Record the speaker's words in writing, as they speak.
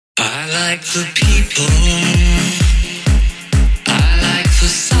like the people, I like the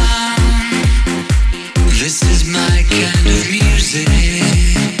sound. This is my kind of music.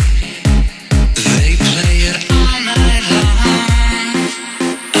 They play it all night long.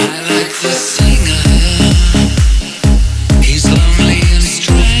 I like the singer. He's lonely and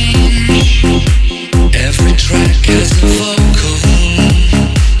strange. Every track has a vocal,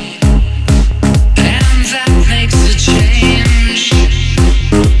 and that makes a change.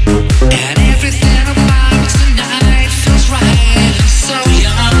 And everything about tonight feels right and so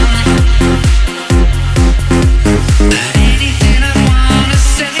young. That anything I wanna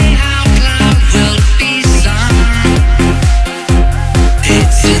say out loud will be sung.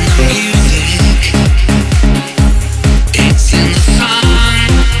 It's in the music, it's in the song.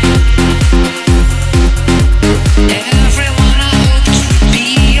 Everyone I hoped would be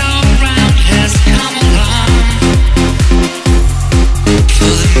around has come along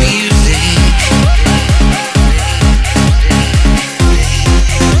for the music.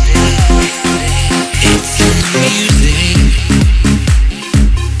 It's in the music,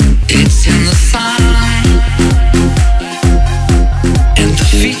 it's in the song, and the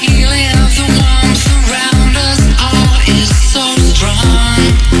feeling of the warmth around us all is so strong.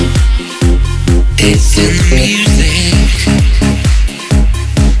 It's in the music,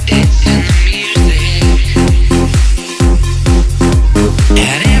 it's in the music,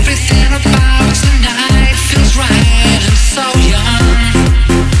 and everything about tonight feels right and so young.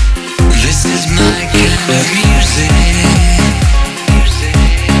 This is my kind of music.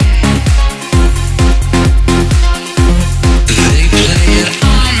 They play it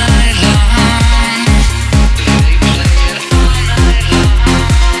all night long. They play it all night long.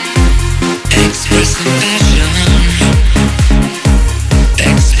 Expressing passion,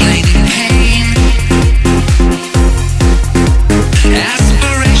 explaining pain,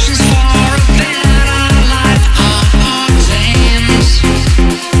 aspirations for a better life are ordained.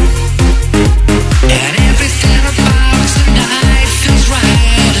 And everything about tonight feels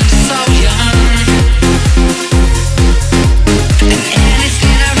right and so young. And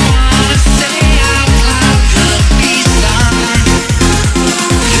anything I wanna say out loud will be sung.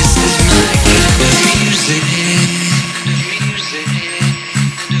 This is my kind of music.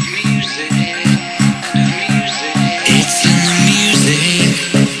 It's in the music,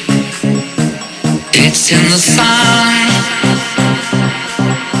 it's in the song,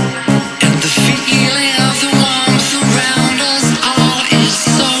 and the feeling of the warmth around us all is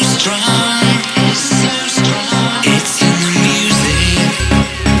so strong. It's so strong. It's in the music,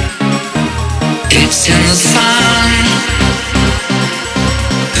 it's in the